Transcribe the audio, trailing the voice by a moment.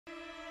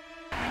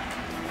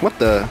What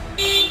the?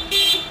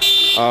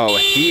 Oh,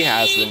 he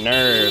has the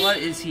nerve. What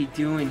is he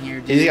doing here,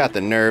 dude? He's got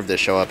the nerve to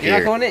show up You're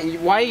here. not going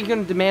in. Why are you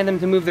going to demand them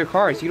to move their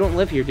cars? You don't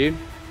live here, dude.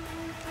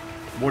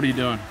 What are you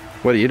doing?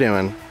 What are you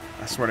doing?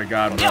 I swear to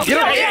God, bro. Yo!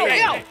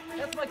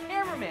 That's my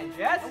cameraman,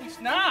 Jess. No,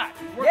 he's not.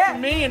 He worked for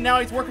me, and now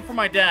he's working for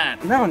my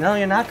dad. No,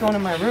 you're not going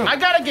in my room. I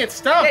gotta get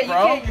stuff, yeah,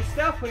 bro. You get your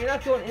stuff, but you're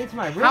not going into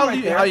my room.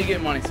 How you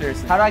get money?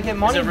 Seriously. How do I get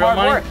money? Is it real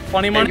money?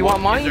 Funny money? Hey, you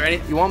want money? Is there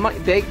any? You want money?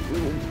 Beg,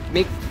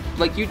 make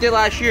like you did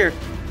last year.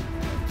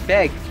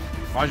 Beg.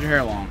 Why's your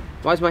hair long?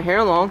 Why's my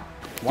hair long?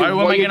 Why am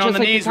I getting on the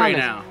knees right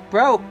now?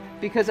 Bro,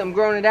 because I'm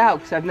growing it out,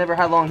 because I've never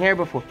had long hair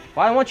before.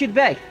 Why I want you to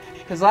beg?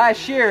 Because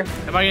last year...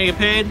 Am I gonna get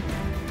paid?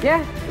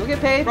 Yeah, you'll get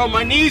paid. Bro,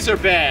 my knees are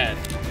bad.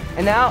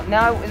 And now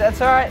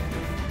that's alright.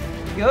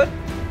 Good?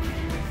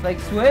 Like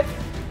Swift?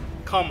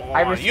 Come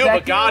on, you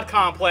have a God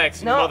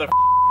complex, no. mother.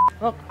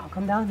 Look, I'll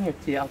come down here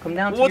to you. I'll come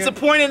down to What's the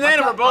point in that?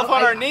 We're both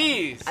on our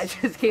knees. I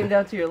just came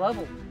down to your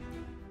level.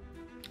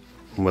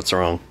 What's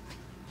wrong?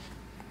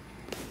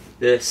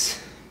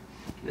 This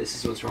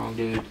is what's wrong,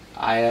 dude.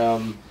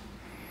 I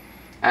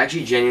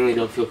actually genuinely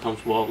don't feel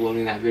comfortable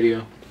uploading that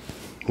video.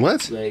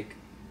 What? Like,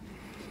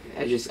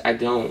 I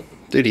don't.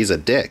 Dude, he's a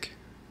dick.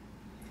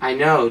 I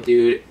know,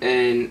 dude,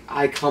 and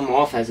I come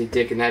off as a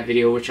dick in that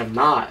video, which I'm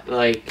not.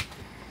 Like,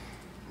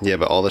 yeah,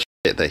 but all the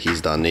shit that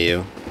he's done to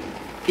you.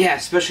 Yeah,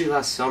 especially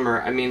last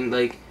summer. I mean,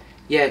 like,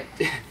 yeah,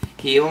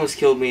 he almost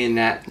killed me in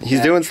that.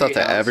 He's doing stuff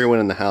to everyone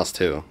in the house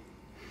too.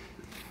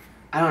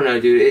 I don't know,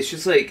 dude. It's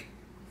just like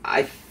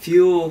I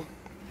feel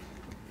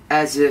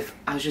as if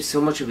I was just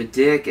so much of a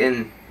dick,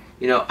 and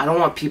you know, I don't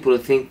want people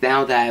to think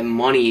now that I have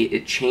money,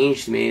 it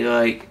changed me.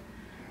 Like,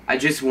 I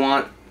just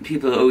want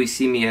people to always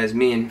see me as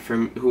me and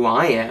from who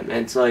I am.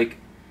 And it's like,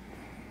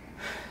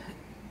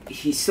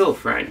 he's still a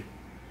friend.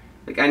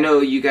 Like, I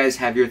know you guys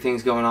have your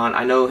things going on.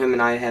 I know him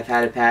and I have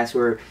had a past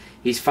where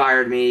he's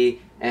fired me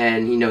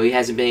and, you know, he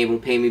hasn't been able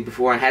to pay me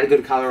before. I had to go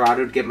to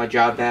Colorado to get my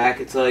job back.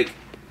 It's like,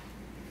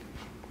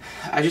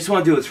 I just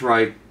want to do what's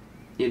right,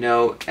 you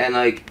know, and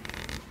like,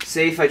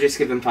 say if I just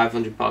give him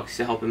 $500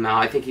 to help him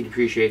out, I think he'd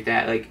appreciate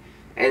that. Like,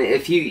 and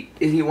if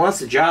he wants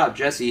the job,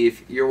 Jesse,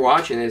 if you're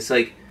watching this,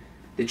 like,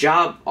 the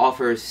job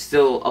offer is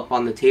still up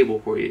on the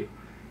table for you.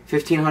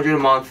 $1,500 a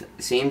month,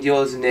 same deal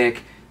as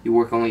Nick. You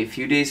work only a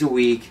few days a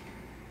week.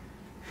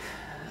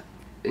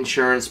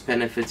 Insurance,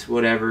 benefits,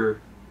 whatever.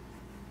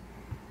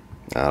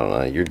 I don't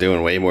know. You're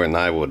doing way more than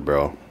I would,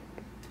 bro.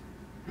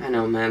 I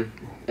know, man.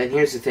 And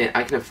here's the thing.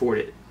 I can afford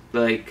it.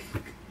 Like,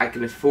 I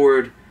can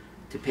afford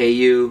to pay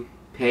you,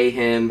 pay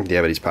him.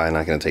 Yeah, but he's probably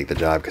not going to take the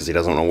job because he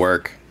doesn't want to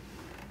work.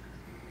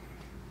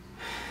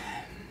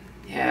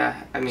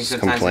 Yeah, I mean, just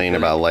sometimes complain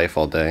about life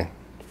all day.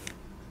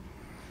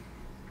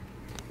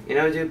 You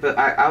know, dude, but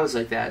I was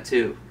like that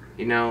too.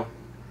 You know,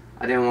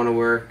 I didn't want to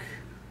work.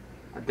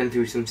 I've been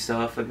through some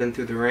stuff. I've been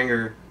through the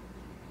ringer.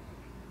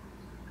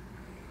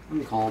 Let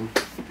me call him.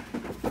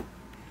 I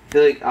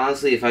feel like,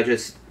 honestly, if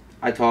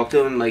I talk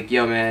to him, like,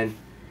 yo, man,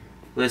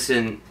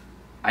 listen,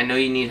 I know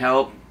you need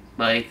help.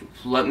 Like,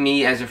 let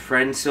me, as a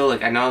friend still,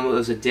 like, I know I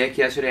was a dick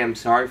yesterday. I'm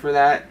sorry for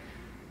that.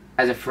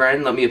 As a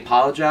friend, let me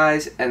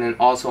apologize. And then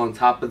also on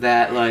top of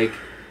that, like,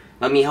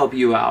 let me help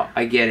you out.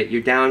 I get it.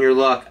 You're down on your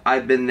luck.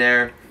 I've been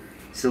there.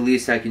 It's the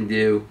least I can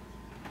do.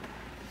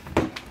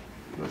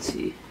 Let's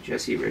see.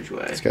 Jesse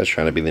Ridgway. This guy's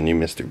trying to be the new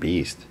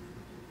MrBeast.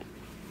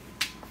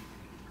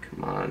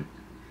 Come on.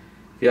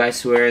 Dude, I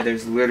swear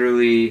there's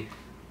literally...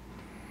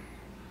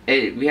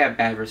 we have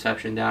bad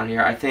reception down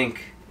here. I think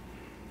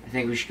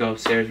we should go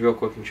upstairs real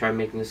quick and try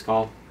making this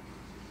call.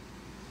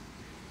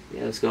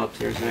 Yeah, let's go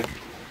upstairs, Nick.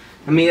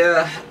 Let me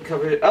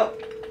cover it. Oh!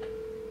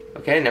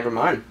 Okay, never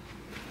mind.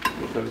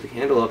 Let me cover the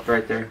candle up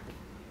right there.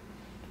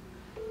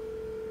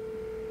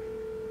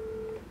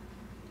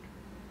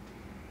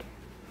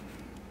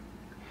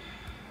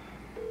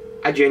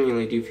 I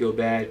genuinely do feel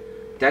bad.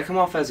 Did I come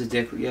off as a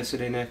dick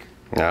yesterday, Nick?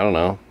 I don't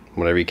know.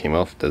 Whatever he came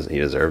off, he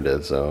deserved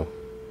it, so...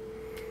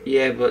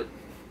 Yeah, but,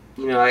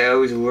 you know, I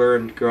always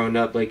learned growing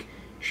up, like,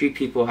 treat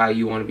people how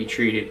you want to be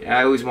treated.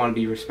 I always want to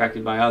be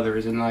respected by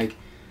others, and, like,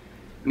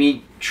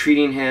 me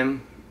treating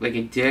him like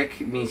a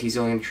dick means he's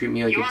only going to treat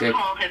me like a dick.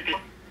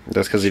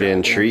 That's because he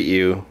didn't treat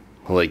you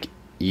like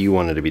you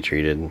wanted to be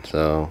treated,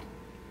 so...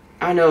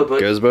 I know, but...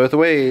 Goes both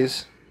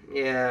ways.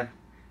 Yeah,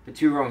 but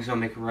 2 wrongs don't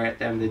make a right at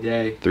the end of the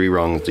day. 3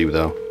 wrongs do,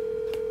 though.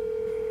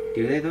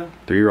 Do they, though?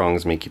 3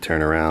 wrongs make you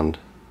turn around.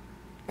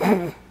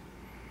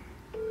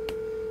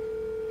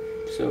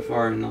 So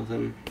far,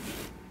 nothing.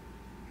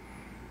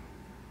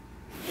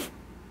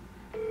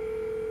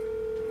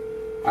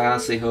 I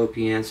honestly hope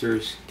he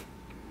answers.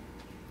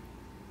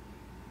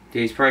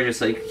 Dude, he's probably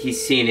just like,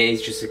 he's seeing it,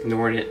 he's just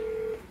ignoring it.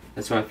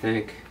 That's what I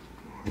think.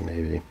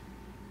 Maybe.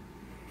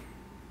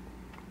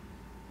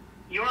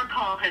 Your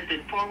call has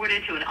been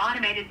forwarded to an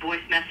automated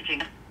voice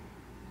messaging.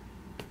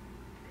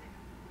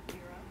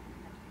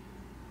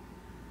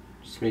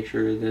 Just make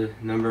sure the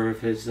number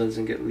of his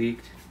doesn't get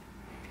leaked.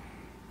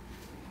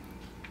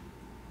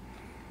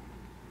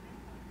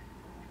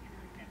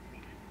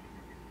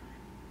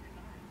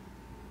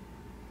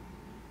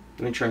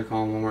 Let me try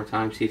calling one more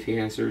time, see if he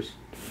answers.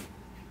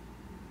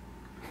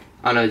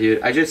 I don't know,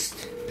 dude.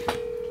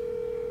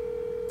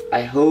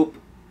 I hope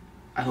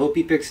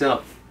he picks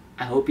up.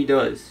 I hope he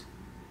does.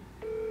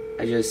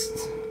 I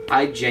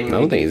genuinely. I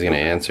don't think he's gonna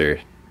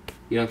answer.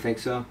 You don't think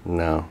so?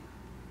 No.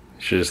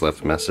 Should just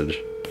left a message.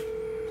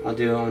 I'll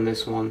do it on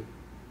this one.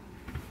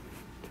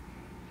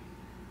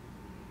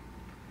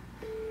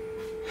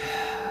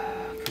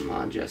 Come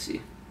on,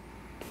 Jesse.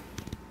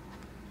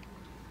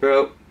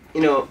 Bro, you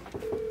know,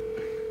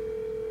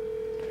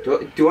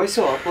 do I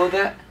still upload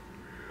that?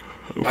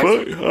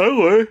 I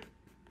would.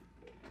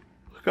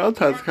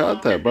 Content's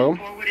content, bro. Let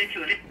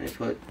me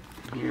put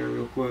here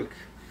real quick.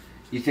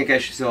 You think I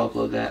should still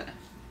upload that?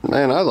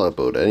 Man, I'd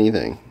upload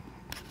anything.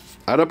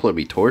 I'd upload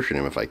Me Torturing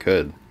Him if I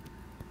could.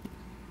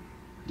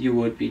 You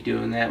would be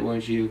doing that,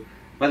 wouldn't you?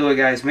 By the way,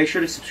 guys, make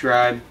sure to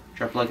subscribe,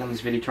 drop a like on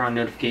this video, turn on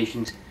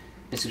notifications,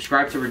 and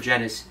subscribe to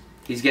Regenis.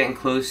 He's getting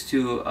close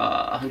to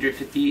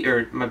 150,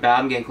 or my bad,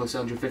 I'm getting close to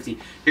 150.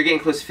 You're getting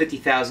close to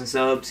 50,000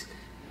 subs.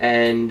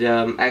 And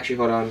actually,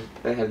 hold on,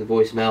 I have the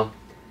voicemail.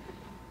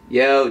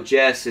 Yo,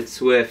 Jess, it's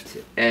Swift,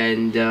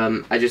 and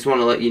I just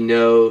want to let you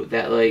know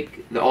that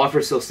like the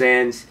offer still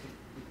stands.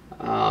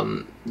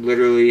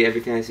 Literally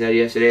everything I said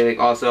yesterday. Like,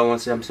 also, I want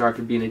to say I'm sorry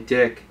for being a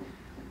dick.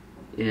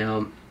 You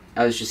know,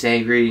 I was just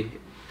angry,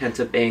 pent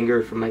up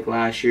anger from like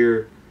last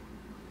year.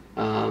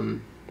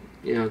 You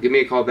know, give me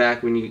a call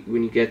back when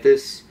you get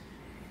this,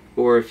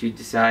 or if you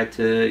decide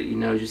to, you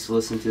know, just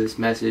listen to this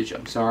message.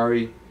 I'm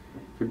sorry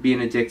for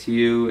being a dick to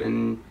you,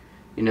 and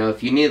you know,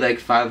 if you need like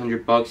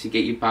 $500 to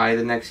get you by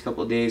the next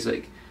couple of days,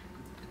 like,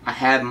 I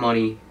have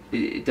money.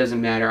 It doesn't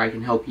matter. I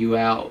can help you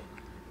out.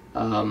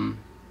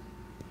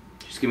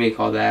 Just give me a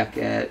call back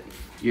at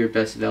your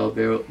best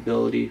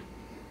availability.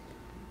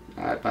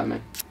 Alright, bye,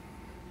 man.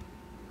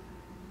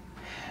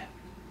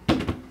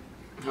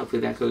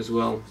 Hopefully that goes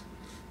well.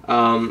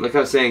 Like I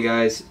was saying,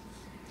 guys,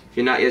 if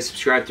you're not yet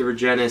subscribed to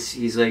Regenis,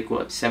 he's like,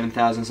 what,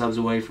 7,000 subs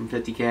away from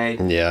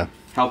 50K? Yeah.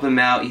 Help him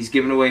out. He's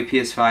giving away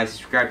PS5.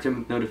 Subscribe to him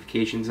with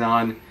notifications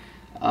on.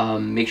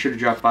 Make sure to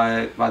drop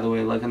by the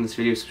way, like on this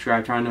video,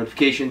 subscribe, turn on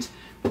notifications.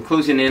 We're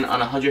closing in on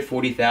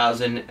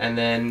 140,000, and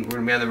then we're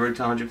going to be on the road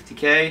to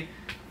 150K,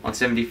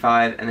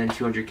 175, and then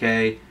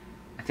 200K.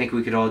 I think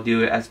we could all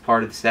do it as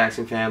part of the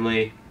Saxton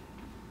family.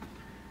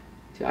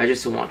 Dude, I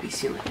just don't want to be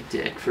seen like a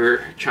dick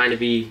for trying to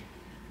be...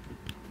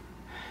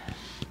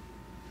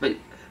 But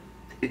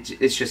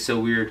it's just so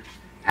weird.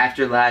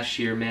 After last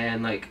year,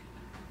 man, like,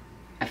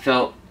 I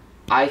felt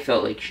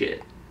like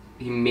shit.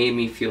 He made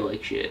me feel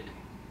like shit.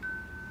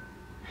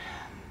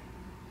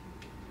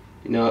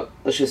 You know,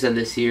 let's just end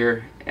this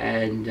here,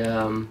 and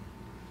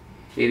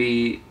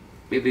maybe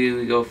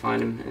we go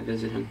find him and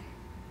visit him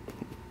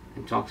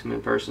and talk to him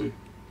in person.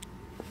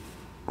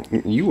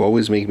 You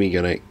always make me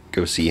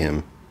go see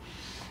him.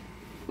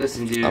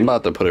 Listen, dude. I'm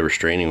about to put a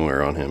restraining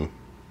order on him.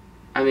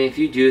 I mean, if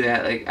you do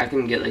that, like, I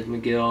can get like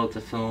McGill to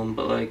film,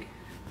 but like,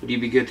 would you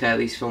be good to at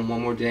least film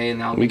one more day,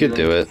 and we could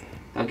do it.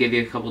 I'll give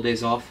you a couple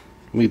days off.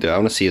 We do. I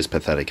want to see his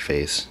pathetic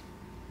face.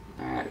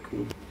 Alright,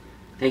 cool.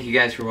 Thank you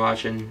guys for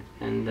watching,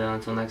 and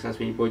until next time, it's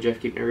been your boy Jeff,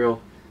 keeping it real.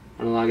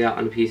 I'm gonna log out,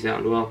 and peace out,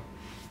 and well,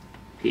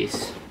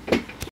 peace.